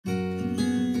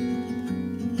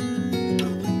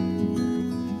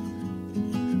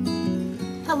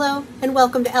Hello and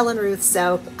welcome to Ellen Ruth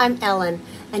Soap. I'm Ellen,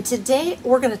 and today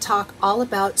we're going to talk all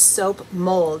about soap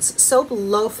molds, soap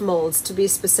loaf molds to be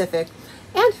specific,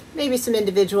 and maybe some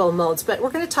individual molds, but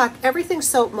we're going to talk everything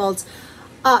soap molds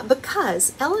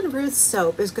because Ellen Ruth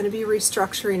Soap is going to be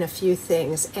restructuring a few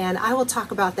things, and I will talk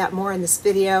about that more in this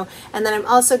video. And then I'm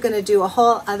also going to do a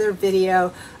whole other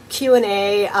video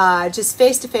Q&A, just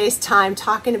face-to-face time,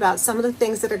 talking about some of the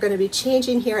things that are going to be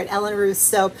changing here at Ellen Ruth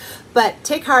Soap. But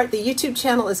take heart, the YouTube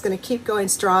channel is going to keep going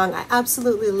strong. I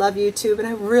absolutely love YouTube, and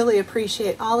I really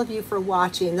appreciate all of you for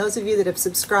watching. Those of you that have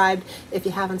subscribed, if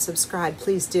you haven't subscribed,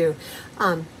 please do.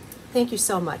 Thank you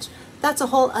so much. That's a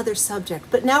whole other subject.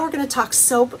 But now we're going to talk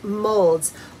soap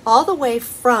molds, all the way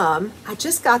from, I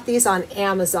just got these on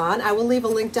Amazon. I will leave a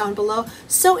link down below.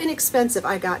 So inexpensive.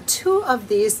 I got 2 of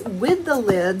these with the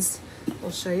lids.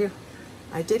 I'll show you.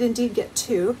 I did indeed get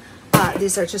 2.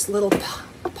 These are just little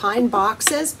pine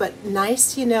boxes, but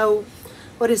nice, you know,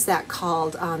 what is that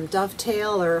called?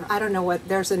 Dovetail, or I don't know what,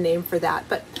 there's a name for that,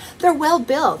 but they're well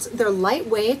built. They're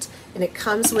lightweight, and it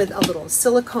comes with a little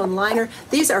silicone liner.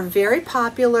 These are very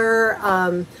popular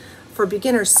for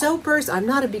beginner soapers. I'm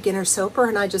not a beginner soaper,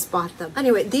 and I just bought them.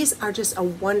 Anyway, these are just a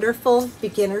wonderful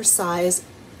beginner size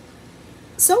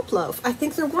soap loaf. I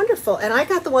think they're wonderful, and I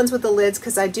got the ones with the lids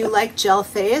because I do like gel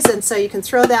phase, and so you can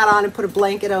throw that on and put a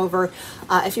blanket over.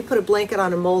 If you put a blanket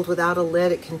on a mold without a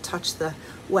lid, it can touch the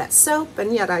wet soap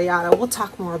and yada yada. We'll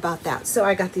talk more about that. So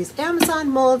I got these Amazon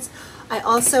molds. I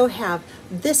also have,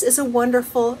 this is a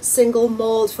wonderful single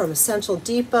mold from Essential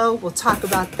Depot. We'll talk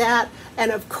about that.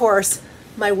 And of course,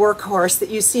 my workhorse that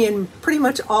you see in pretty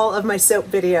much all of my soap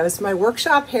videos, my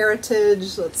Workshop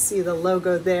Heritage. Let's see the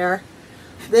logo there.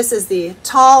 This is the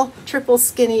tall triple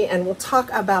skinny, and we'll talk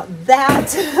about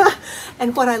that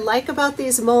and what I like about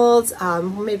these molds,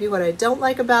 maybe what I don't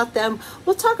like about them.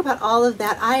 We'll talk about all of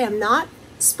that. I am not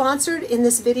sponsored in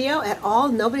this video at all.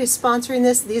 Nobody's sponsoring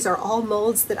this. These are all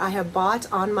molds that I have bought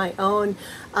on my own,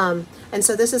 and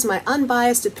so this is my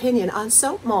unbiased opinion on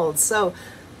soap molds. So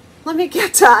let me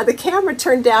get the camera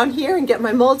turned down here and get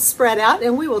my molds spread out,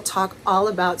 and we will talk all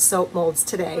about soap molds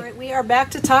today. All right, we are back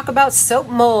to talk about soap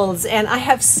molds, and I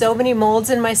have so many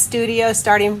molds in my studio,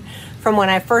 starting from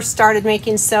when I first started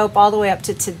making soap all the way up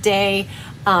to today.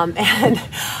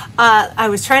 I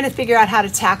was trying to figure out how to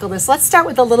tackle this. Let's start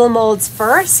with the little molds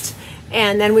first,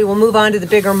 and then we will move on to the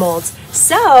bigger molds.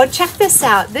 So check this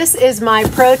out. This is my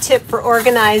pro tip for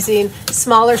organizing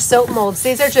smaller soap molds.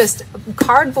 These are just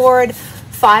cardboard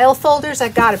file folders. I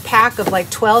got a pack of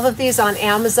like 12 of these on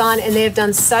Amazon, and they have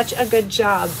done such a good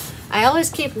job. I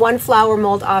always keep one flower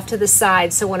mold off to the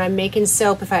side, so when I'm making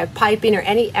soap, if I have piping or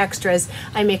any extras,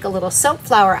 I make a little soap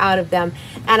flower out of them.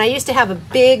 And I used to have a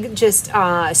big just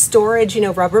storage, you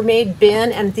know, Rubbermaid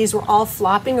bin, and these were all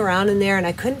flopping around in there, and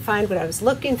I couldn't find what I was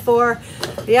looking for,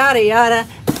 yada yada.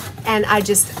 And I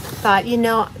just thought, you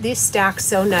know, these stack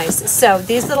so nice. So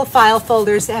these little file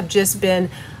folders have just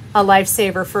been a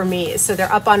lifesaver for me. So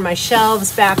they're up on my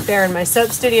shelves back there in my soap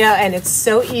studio, and it's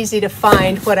so easy to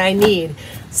find what I need.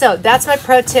 So that's my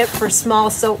pro tip for small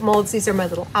soap molds. These are my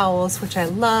little owls, which I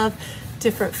love.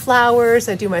 Different flowers.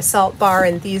 I do my salt bar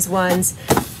in these ones.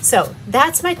 So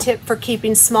that's my tip for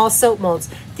keeping small soap molds.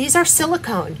 These are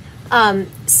silicone.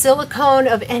 Silicone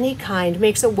of any kind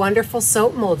makes a wonderful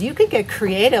soap mold. You can get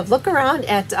creative. Look around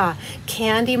at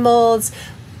candy molds,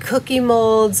 cookie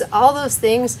molds, all those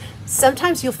things.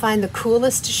 Sometimes you'll find the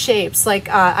coolest shapes. Like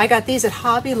I got these at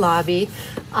Hobby Lobby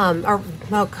a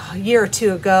year or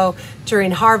 2 ago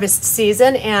during harvest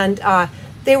season, and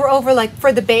they were over like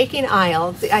for the baking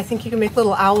aisle. I think you can make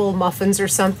little owl muffins or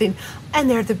something, and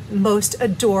they're the most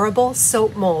adorable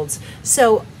soap molds.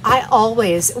 So I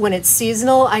always, when it's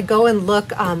seasonal, I go and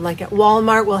look, like at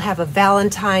Walmart, we'll have a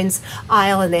Valentine's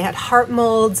aisle, and they had heart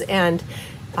molds and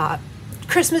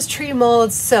Christmas tree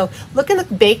molds. So look in the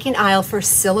baking aisle for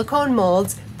silicone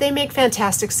molds. They make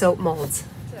fantastic soap molds.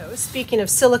 So speaking of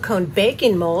silicone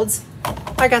baking molds,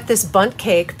 I got this bundt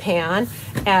cake pan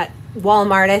at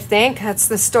Walmart, I think. That's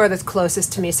the store that's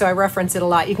closest to me, so I reference it a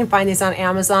lot. You can find these on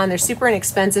Amazon. They're super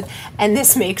inexpensive, and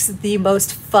this makes the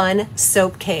most fun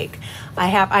soap cake.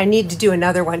 I need to do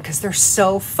another one because they're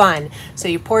so fun. So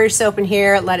you pour your soap in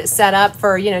here, let it set up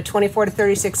for 24 to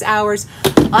 36 hours,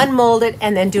 unmold it,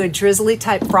 and then do a drizzly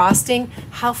type frosting.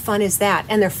 How fun is that?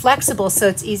 And they're flexible, so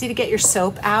it's easy to get your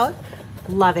soap out.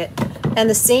 Love it. And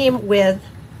the same with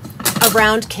a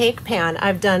round cake pan.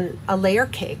 I've done a layer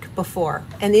cake before,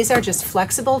 and these are just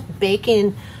flexible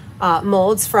baking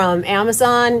molds from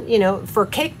Amazon, for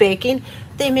cake baking.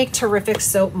 They make terrific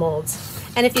soap molds.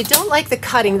 And if you don't like the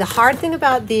cutting, the hard thing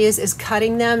about these is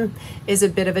cutting them is a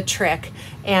bit of a trick.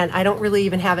 And I don't really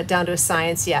even have it down to a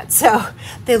science yet. So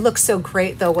they look so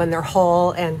great though when they're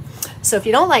whole. And so if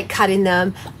you don't like cutting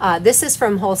them, this is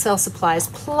from Wholesale Supplies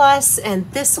Plus, and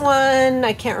this one,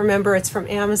 I can't remember, it's from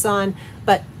Amazon,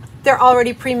 but they're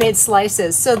already pre-made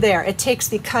slices. So there, it takes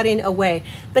the cutting away.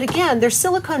 But again, they're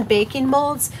silicone baking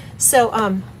molds.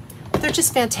 So they're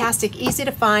just fantastic, easy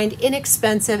to find,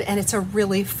 inexpensive, and it's a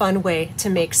really fun way to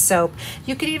make soap.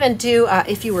 You could even do,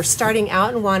 if you were starting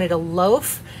out and wanted a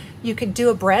loaf, you could do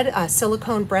a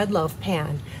silicone bread loaf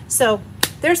pan. So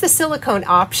there's the silicone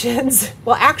options.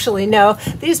 Well, actually, no,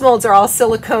 these molds are all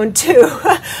silicone too,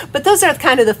 but those are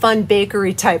kind of the fun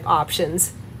bakery type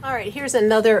options. All right, here's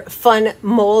another fun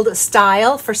mold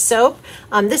style for soap.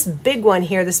 This big one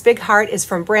here, this big heart, is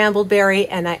from Brambleberry,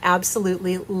 and I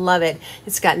absolutely love it.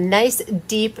 It's got nice,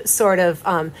 deep sort of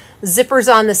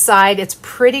zippers on the side. It's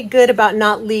pretty good about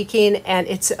not leaking, and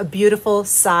it's a beautiful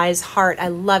size heart. I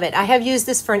love it. I have used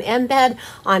this for an embed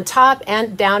on top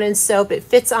and down in soap. It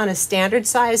fits on a standard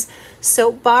size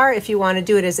soap bar if you want to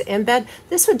do it as an embed.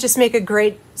 This would just make a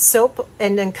great soap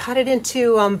and then cut it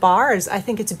into bars. I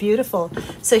think it's beautiful.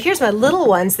 So here's my little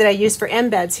ones that I use for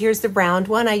embeds. Here's the round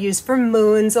one I use for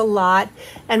moons a lot,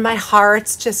 and my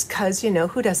hearts, just because, you know,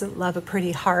 who doesn't love a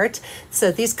pretty heart?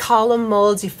 So these column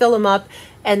molds, you fill them up,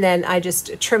 and then I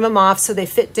just trim them off so they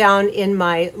fit down in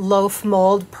my loaf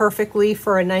mold perfectly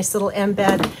for a nice little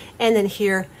embed. And then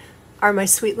here are my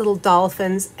sweet little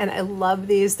dolphins, and I love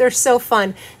these. They're so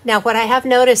fun. Now, what I have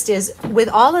noticed is with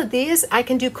all of these, I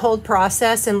can do cold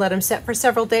process and let them set for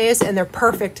several days, and they're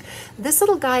perfect. This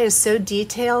little guy is so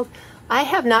detailed. I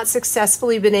have not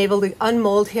successfully been able to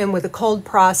unmold him with a cold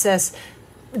process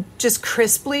just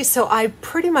crisply, so I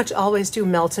pretty much always do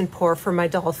melt and pour for my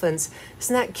dolphins.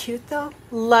 Isn't that cute though?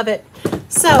 Love it.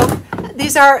 So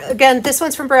these are, again, this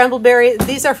one's from Brambleberry.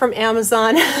 These are from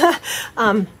Amazon.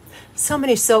 So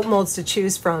many soap molds to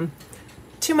choose from.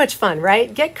 Too much fun,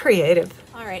 right? Get creative.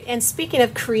 All right, and speaking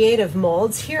of creative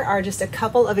molds, here are just a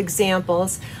couple of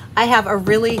examples. I have a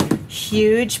really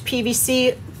huge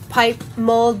PVC pipe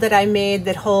mold that I made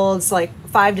that holds like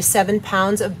 5 to 7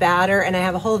 pounds of batter, and I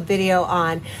have a whole video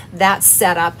on that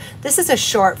setup. This is a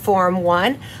short form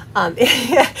one.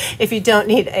 If you don't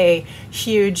need a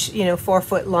huge,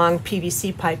 4-foot long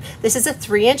PVC pipe. This is a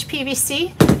 3-inch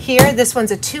PVC. Here, this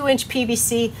one's a 2-inch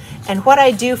PVC. And what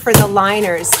I do for the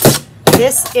liners,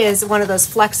 this is one of those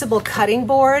flexible cutting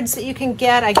boards that you can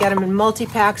get. I get them in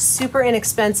multi-packs, super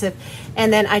inexpensive.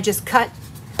 And then I just cut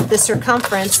the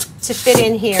circumference to fit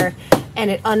in here,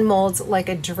 and it unmolds like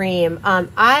a dream.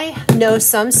 I know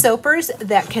some soapers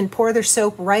that can pour their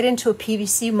soap right into a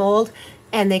PVC mold,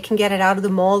 and they can get it out of the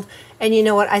mold. And you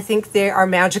know what? I think they are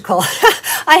magical.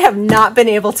 I have not been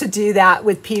able to do that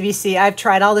with PVC. I've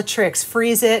tried all the tricks,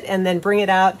 freeze it and then bring it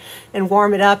out and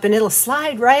warm it up, and it'll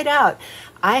slide right out.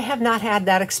 I have not had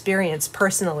that experience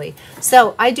personally.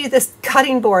 So I do this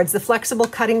cutting boards, the flexible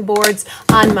cutting boards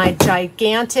on my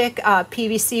gigantic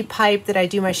PVC pipe that I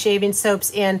do my shaving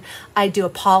soaps in. I do a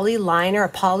poly liner, a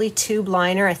poly tube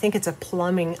liner. I think it's a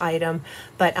plumbing item.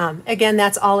 But again,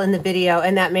 that's all in the video,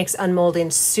 and that makes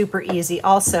unmolding super easy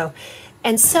also.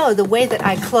 And so the way that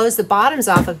I close the bottoms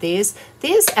off of these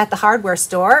at the hardware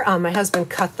store, my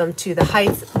husband cut them to the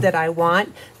height that I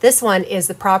want. This one is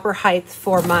the proper height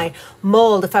for my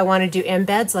mold. If I want to do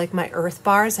embeds like my earth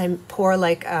bars, I pour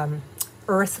like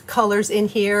earth colors in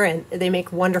here, and they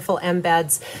make wonderful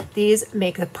embeds. These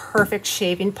make the perfect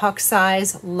shaving puck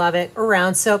size. Love it.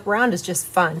 Round soap. Round is just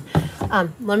fun.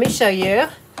 Let me show you.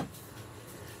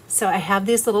 So I have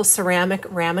these little ceramic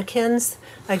ramekins,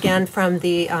 again from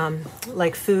the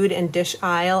like food and dish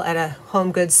aisle at a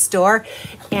home goods store,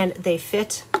 and they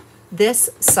fit this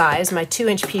size, my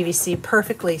 2-inch PVC,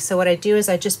 perfectly. So what I do is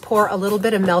I just pour a little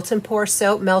bit of melt and pour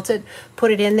soap, melt it,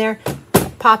 put it in there,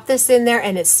 pop this in there,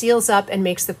 and it seals up and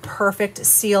makes the perfect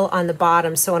seal on the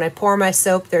bottom. So when I pour my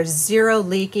soap, there's zero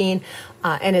leaking,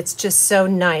 and it's just so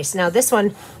nice. Now this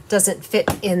one doesn't fit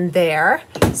in there,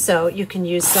 so you can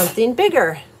use something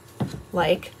bigger,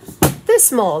 like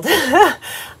this mold.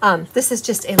 This is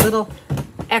just a little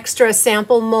extra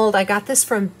sample mold. I got this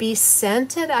from Be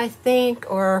Scented, I think,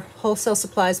 or Wholesale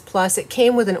Supplies Plus. It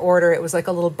came with an order. It was like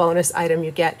a little bonus item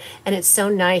you get, and it's so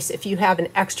nice if you have an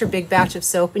extra big batch of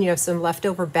soap and you have some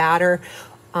leftover batter.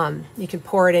 You can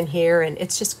pour it in here, and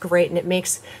it's just great, and it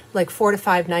makes like 4 to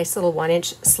 5 nice little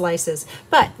 1-inch slices.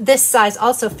 But this size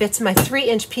also fits my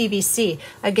 3-inch PVC.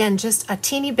 Again, just a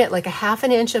teeny bit, like a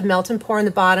 1/2 inch of melt and pour in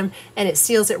the bottom, and it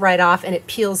seals it right off, and it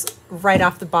peels right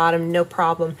off the bottom, no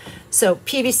problem. So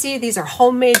PVC, these are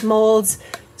homemade molds,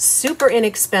 super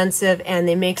inexpensive, and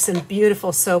they make some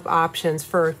beautiful soap options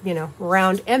for, you know,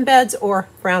 round embeds or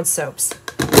round soaps.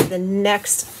 The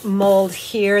next mold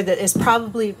here that is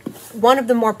probably one of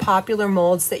the more popular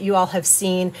molds that you all have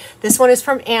seen. This one is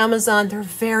from Amazon. They're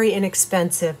very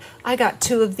inexpensive. I got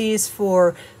 2 of these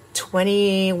for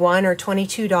 $21 or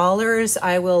 $22.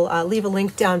 I will leave a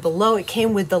link down below. It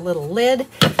came with the little lid.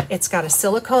 It's got a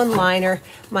silicone liner.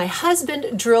 My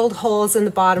husband drilled holes in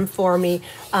the bottom for me.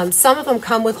 Some of them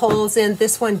come with holes in.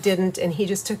 This one didn't, and he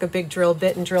just took a big drill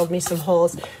bit and drilled me some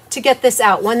holes to get this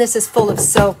out. When this is full of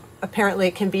soap, apparently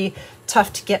it can be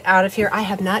tough to get out of here. I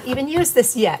have not even used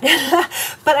this yet,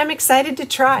 but I'm excited to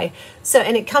try. So,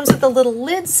 and it comes with a little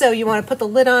lid, so you want to put the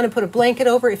lid on and put a blanket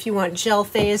over if you want gel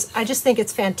phase. I just think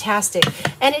it's fantastic.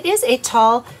 And it is a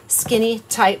tall, skinny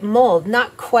type mold.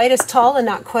 Not quite as tall and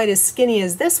not quite as skinny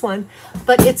as this one,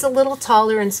 but it's a little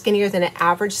taller and skinnier than an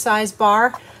average size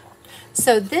bar.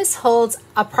 So this holds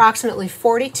approximately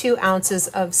 42 ounces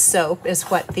of soap is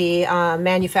what the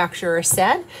manufacturer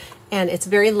said. And it's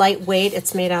very lightweight.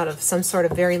 It's made out of some sort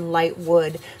of very light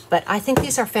wood. But I think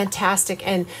these are fantastic.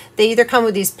 And they either come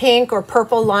with these pink or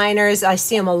purple liners. I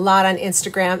see them a lot on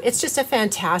Instagram. It's just a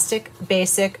fantastic,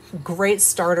 basic, great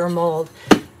starter mold.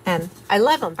 And I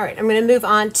love them. All right, I'm gonna move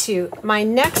on to my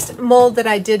next mold that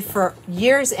I did for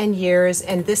years and years.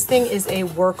 And this thing is a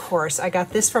workhorse. I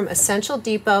got this from Essential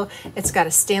Depot. It's got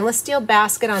a stainless steel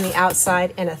basket on the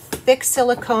outside and a thick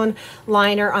silicone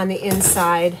liner on the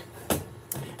inside.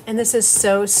 And this is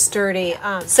so sturdy.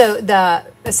 So the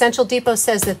Essential Depot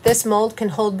says that this mold can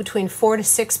hold between 4 to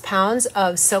 6 pounds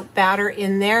of soap batter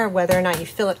in there, whether or not you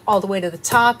fill it all the way to the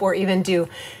top, or even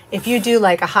if you do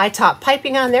like a high top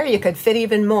piping on there, you could fit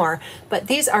even more. But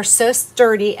these are so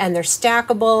sturdy and they're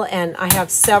stackable, and I have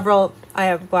several. I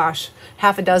have, gosh,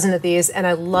 half a dozen of these, and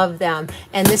I love them.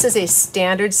 And this is a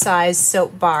standard size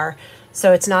soap bar.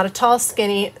 So it's not a tall,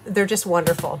 skinny, they're just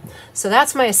wonderful. So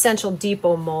that's my Essential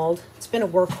Depot mold. It's been a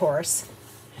workhorse.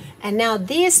 And now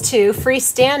these 2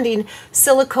 freestanding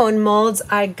silicone molds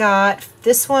I got.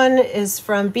 This one is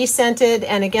from Be Scented,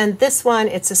 and again, this one,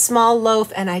 it's a small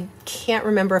loaf, and I can't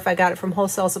remember if I got it from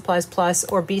Wholesale Supplies Plus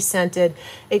or Be Scented.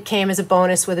 It came as a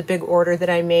bonus with a big order that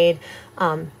I made,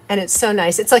 and it's so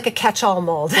nice. It's like a catch-all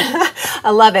mold. I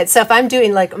love it. So if I'm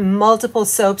doing like multiple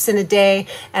soaps in a day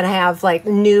and I have like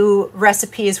new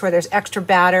recipes where there's extra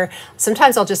batter,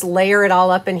 sometimes I'll just layer it all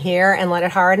up in here and let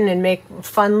it harden and make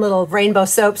fun little rainbow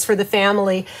soaps for the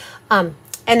family.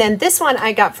 And then this one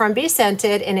I got from Be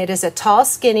Scented, and it is a tall,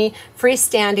 skinny,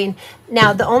 freestanding.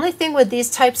 Now, the only thing with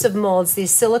these types of molds,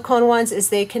 these silicone ones, is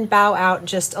they can bow out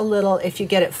just a little. If you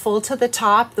get it full to the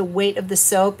top, the weight of the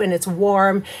soap, and it's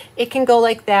warm, it can go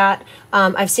like that.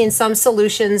 I've seen some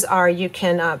solutions are you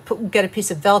can get a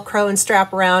piece of Velcro and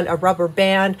strap around a rubber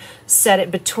band, set it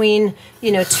between,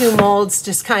 you know, 2 molds,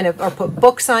 just kind of, or put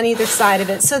books on either side of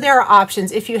it. So there are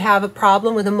options. If you have a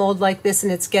problem with a mold like this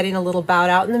and it's getting a little bowed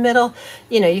out in the middle,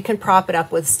 you know, you can prop it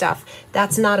up with stuff.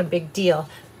 That's not a big deal.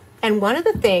 And one of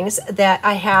the things that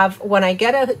I have when I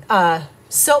get a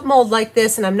soap mold like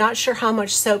this, and I'm not sure how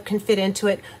much soap can fit into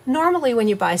it, normally when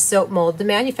you buy soap mold, the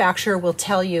manufacturer will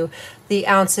tell you the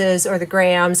ounces or the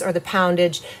grams or the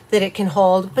poundage that it can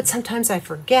hold, but sometimes I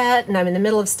forget and I'm in the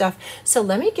middle of stuff. So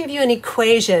let me give you an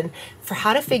equation for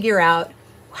how to figure out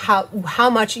how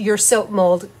much your soap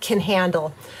mold can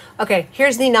handle. Okay,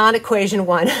 here's the non-equation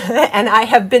one, and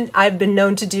I've been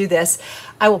known to do this.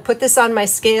 I will put this on my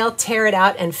scale, tear it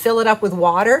out, and fill it up with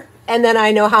water, and then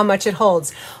I know how much it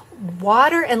holds.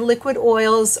 Water and liquid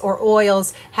oils or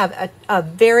oils have a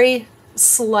very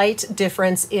slight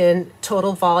difference in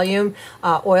total volume.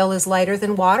 Oil is lighter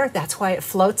than water. That's why it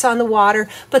floats on the water,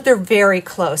 but they're very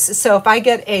close. So if I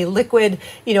get a liquid,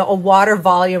 you know, a water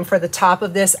volume for the top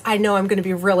of this, I know I'm going to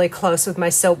be really close with my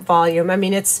soap volume. I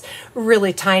mean, it's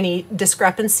really tiny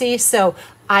discrepancy. So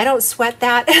I don't sweat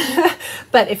that,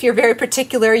 but if you're very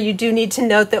particular, you do need to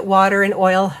note that water and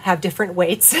oil have different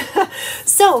weights.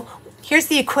 So here's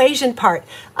the equation part.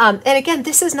 And again,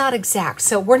 this is not exact.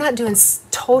 So we're not doing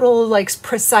total, like,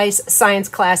 precise science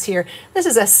class here. This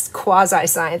is a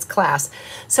quasi-science class.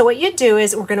 So what you do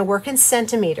is we're going to work in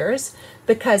centimeters,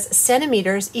 because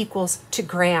centimeters equals to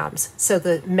grams. So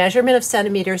the measurement of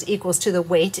centimeters equals to the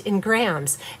weight in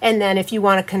grams. And then if you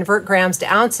want to convert grams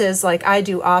to ounces, like I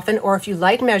do often, or if you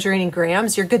like measuring in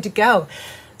grams, you're good to go.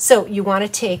 So you want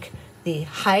to take the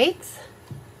height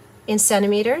in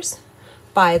centimeters,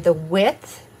 by the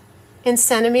width in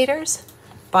centimeters,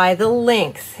 by the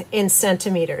length in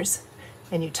centimeters,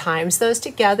 and you times those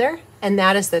together, and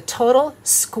that is the total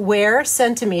square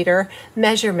centimeter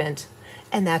measurement.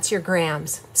 and that's your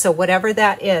grams. So whatever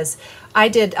that is. I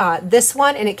did this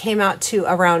one, and it came out to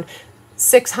around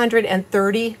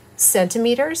 630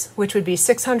 centimeters, which would be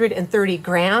 630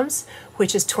 grams,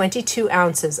 which is 22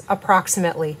 ounces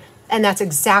approximately. And that's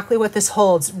exactly what this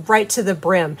holds, right to the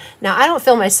brim. Now, I don't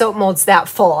fill my soap molds that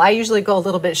full. I usually go a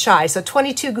little bit shy. So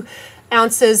 22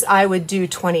 ounces, I would do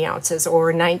 20 ounces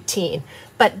or 19.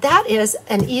 But that is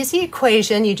an easy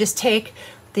equation. You just take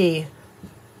the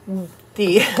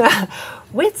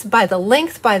width by the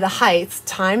length by the height,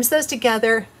 times those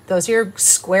together. Those are your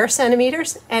square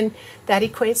centimeters, and that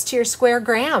equates to your square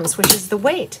grams, which is the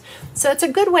weight. So it's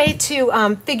a good way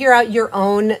to figure out your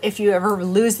own, if you ever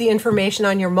lose the information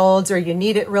on your molds or you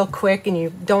need it real quick and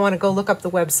you don't want to go look up the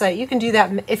website. You can do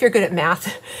that if you're good at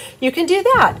math. You can do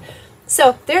that.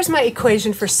 So there's my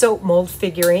equation for soap mold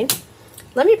figuring.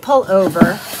 Let me pull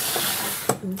over.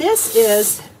 This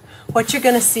is what you're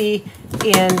going to see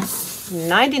in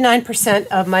 99%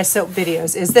 of my soap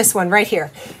videos, is this one right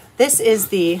here. This is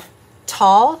the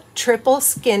tall triple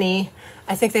skinny.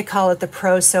 I think they call it the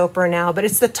Pro Soaper now, but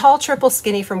it's the tall triple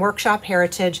skinny from Workshop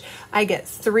Heritage. I get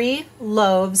 3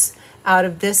 loaves out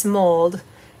of this mold,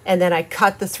 and then I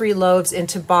cut the 3 loaves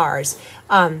into bars.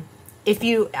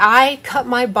 I cut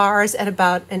my bars at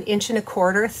about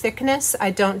 1.25 inches thickness.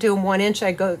 I don't do them 1 inch.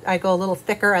 I go a little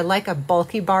thicker. I like a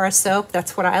bulky bar of soap.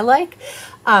 That's what I like.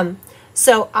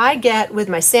 So I get, with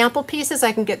my sample pieces,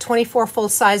 I can get 24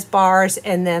 full-size bars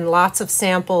and then lots of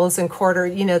samples and quarter,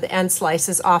 the end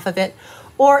slices off of it.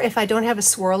 Or if I don't have a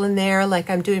swirl in there, like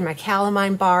I'm doing my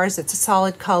calamine bars, it's a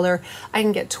solid color, I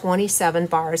can get 27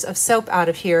 bars of soap out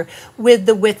of here with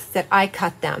the width that I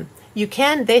cut them. You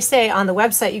can, they say on the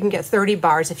website, you can get 30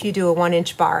 bars if you do a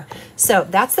 1-inch bar. So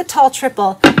that's the tall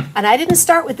triple. And I didn't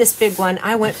start with this big one.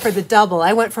 I went for the double.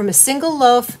 I went from a single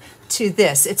loaf to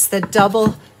this. It's the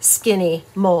double skinny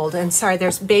mold. And sorry,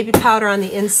 there's baby powder on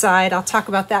the inside. I'll talk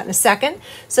about that in a second.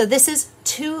 So this is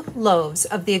 2 loaves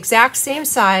of the exact same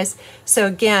size. So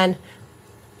again,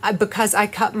 because I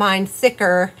cut mine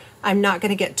thicker, I'm not going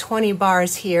to get 20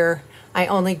 bars here. I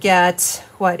only get,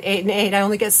 8 and 8? I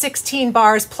only get 16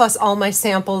 bars plus all my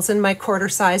samples and my quarter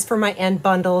size for my end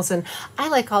bundles. And I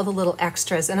like all the little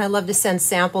extras, and I love to send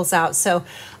samples out. So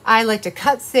I like to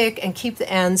cut thick and keep the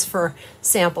ends for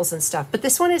samples and stuff. But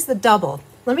this one is the double.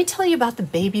 Let me tell you about the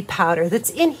baby powder that's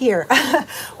in here.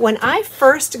 When I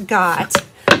first got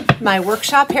my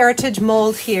Workshop Heritage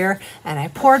mold here, and I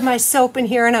poured my soap in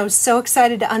here, and I was so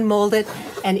excited to unmold it,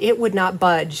 and it would not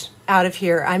budge out of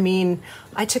here. I mean,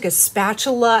 I took a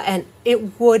spatula and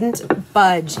it wouldn't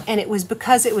budge, and it was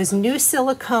because it was new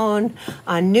silicone,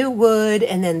 new wood,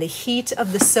 and then the heat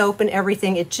of the soap and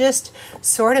everything, it just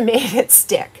sort of made it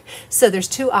stick. So there's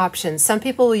 2 options. Some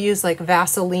people will use like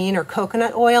Vaseline or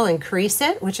coconut oil and grease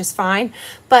it, which is fine.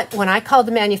 But when I called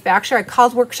the manufacturer, I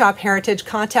called Workshop Heritage,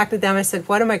 contacted them. I said,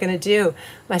 what am I going to do?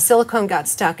 My silicone got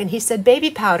stuck, and he said,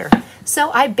 baby powder. So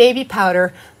I baby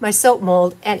powder my soap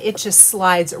mold, and it just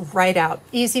slides right out.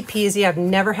 Easy peasy. I've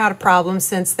never had a problem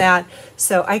since that.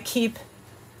 So I keep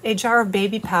a jar of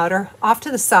baby powder off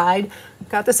to the side.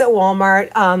 Got this at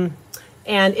Walmart.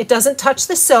 And it doesn't touch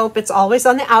the soap. It's always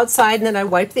on the outside, and then I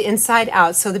wipe the inside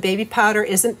out. So the baby powder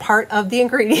isn't part of the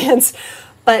ingredients.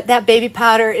 But that baby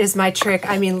powder is my trick.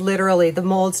 I mean, literally, the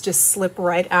molds just slip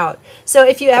right out. So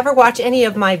if you ever watch any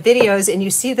of my videos and you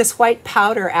see this white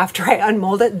powder after I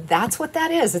unmold it, that's what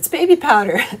that is. It's baby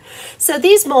powder. So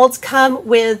these molds come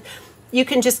with, you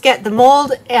can just get the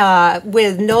mold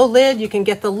with no lid. You can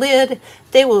get the lid.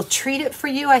 They will treat it for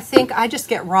you, I think. I just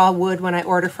get raw wood when I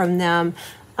order from them.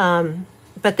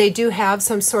 But they do have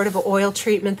some sort of an oil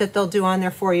treatment that they'll do on there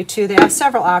for you too. They have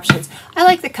several options. I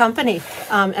like the company,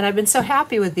 and I've been so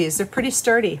happy with these. They're pretty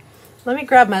sturdy. Let me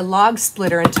grab my log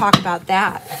splitter and talk about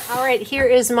that. All right, here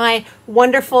is my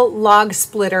wonderful log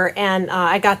splitter, and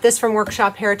I got this from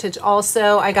Workshop Heritage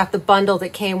also. I got the bundle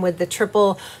that came with the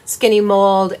triple skinny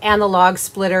mold and the log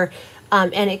splitter,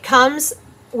 and it comes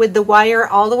with the wire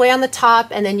all the way on the top,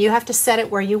 and then you have to set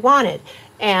it where you want it.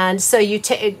 And so you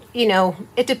know,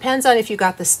 it depends on if you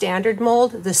got the standard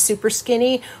mold, the super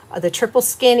skinny, the triple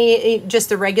skinny, just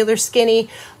the regular skinny,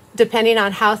 depending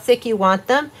on how thick you want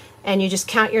them. And you just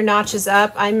count your notches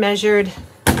up. I measured,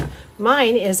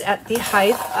 mine is at the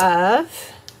height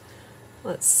of,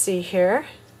 let's see here.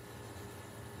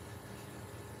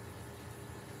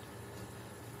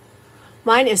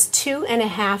 Mine is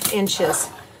 2.5 inches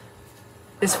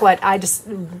is what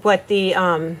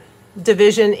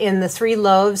division in the 3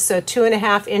 loaves, so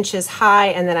 2.5 inches high,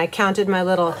 and then I counted my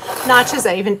little notches.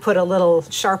 I even put a little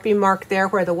Sharpie mark there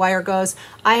where the wire goes.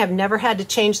 I have never had to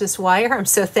change this wire. I'm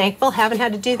so thankful. Haven't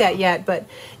had to do that yet, but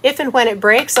if and when it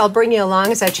breaks, I'll bring you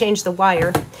along as I change the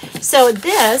wire. So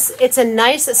this, it's a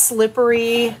nice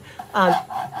slippery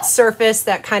surface,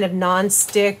 that kind of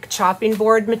non-stick chopping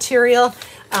board material.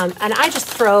 And I just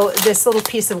throw this little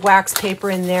piece of wax paper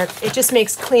in there. It just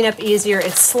makes cleanup easier.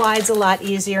 It slides a lot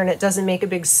easier, and it doesn't make a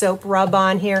big soap rub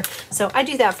on here. So I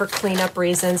do that for cleanup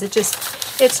reasons.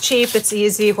 It's cheap, it's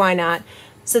easy, why not?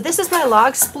 So this is my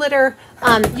log splitter.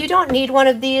 You don't need one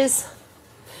of these.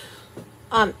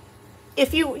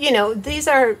 If you know, these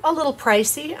are a little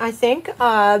pricey, I think,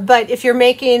 but if you're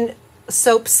making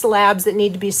soap slabs that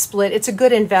need to be split, it's a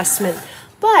good investment.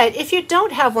 But if you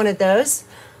don't have one of those,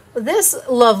 this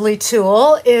lovely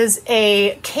tool is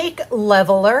a cake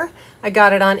leveler. I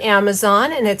got it on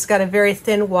Amazon, and it's got a very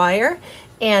thin wire.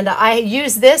 And I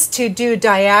use this to do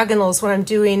diagonals when I'm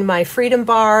doing my freedom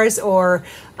bars, or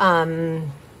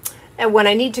and when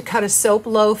I need to cut a soap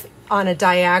loaf on a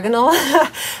diagonal.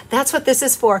 That's what this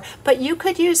is for. But you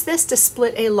could use this to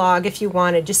split a log if you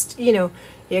wanted. Just, you know,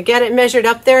 you get it measured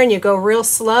up there and you go real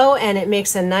slow, and it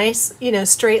makes a nice, you know,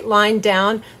 straight line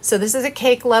down. So this is a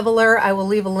cake leveler. I will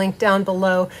leave a link down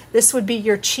below. This would be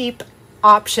your cheap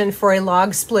option for a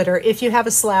log splitter. If you have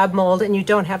a slab mold and you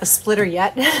don't have a splitter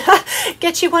yet,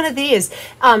 get you one of these.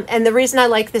 And the reason I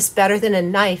like this better than a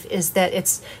knife is that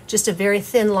it's just a very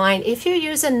thin line. If you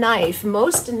use a knife,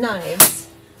 most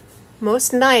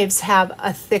knives have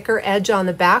a thicker edge on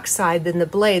the back side than the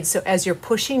blade, so as you're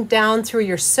pushing down through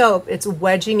your soap, it's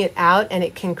wedging it out, and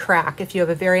it can crack if you have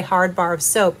a very hard bar of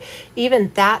soap.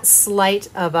 Even that slight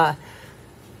of a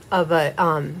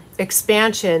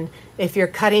expansion, if you're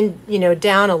cutting, you know,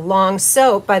 down a long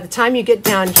soap, by the time you get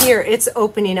down here, it's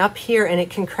opening up here, and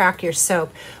it can crack your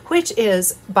soap, which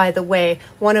is, by the way,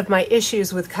 one of my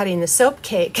issues with cutting the soap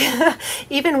cake.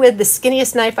 Even with the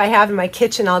skinniest knife I have in my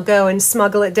kitchen, I'll go and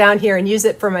smuggle it down here and use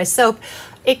it for my soap.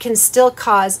 It can still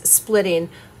cause splitting,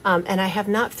 and I have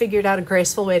not figured out a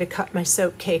graceful way to cut my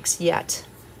soap cakes yet.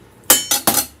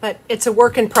 But it's a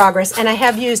work in progress, and I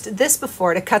have used this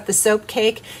before to cut the soap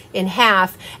cake in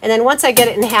half, and then once I get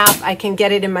it in half, I can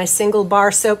get it in my single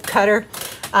bar soap cutter.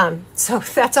 So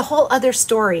that's a whole other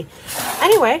story.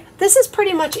 Anyway, this is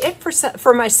pretty much it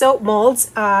for my soap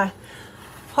molds.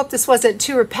 Hope this wasn't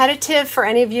too repetitive for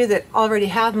any of you that already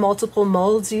have multiple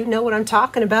molds. You know what I'm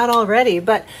talking about already,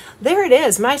 but there it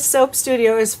is. My soap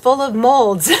studio is full of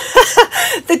molds.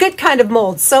 The good kind of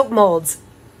molds, soap molds.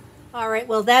 All right,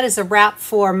 well, that is a wrap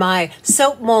for my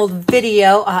soap mold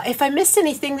video. If I missed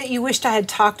anything that you wished I had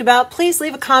talked about, please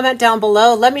leave a comment down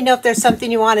below. Let me know if there's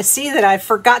something you want to see that I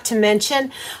forgot to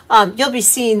mention. You'll be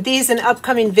seeing these in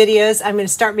upcoming videos. I'm going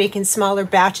to start making smaller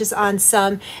batches on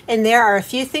some, and there are a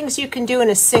few things you can do in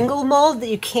a single mold that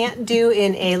you can't do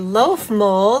in a loaf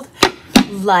mold,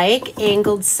 like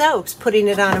angled soaps, putting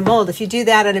it on a mold. If you do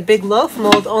that on a big loaf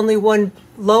mold, only one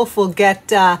loaf will get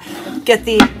the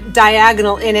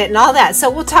diagonal in it and all that. So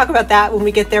we'll talk about that when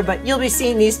we get there, but you'll be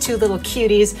seeing these two little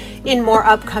cuties in more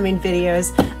upcoming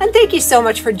videos. And thank you so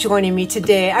much for joining me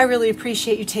today. I really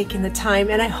appreciate you taking the time,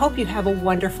 and I hope you have a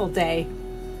wonderful day.